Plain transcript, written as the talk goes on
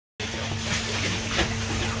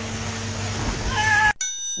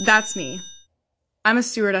That's me. I'm a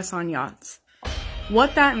stewardess on yachts.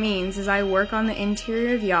 What that means is I work on the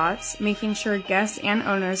interior of yachts, making sure guests and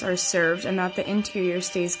owners are served and that the interior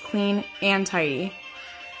stays clean and tidy.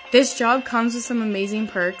 This job comes with some amazing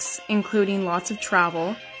perks, including lots of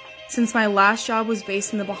travel. Since my last job was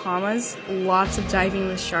based in the Bahamas, lots of diving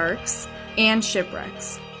with sharks and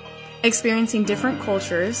shipwrecks. Experiencing different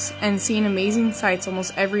cultures and seeing amazing sights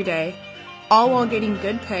almost every day, all while getting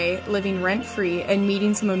good pay, living rent-free, and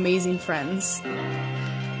meeting some amazing friends.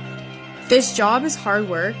 This job is hard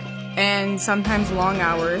work and sometimes long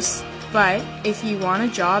hours, but if you want a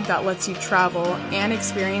job that lets you travel and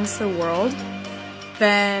experience the world,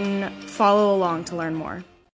 then follow along to learn more.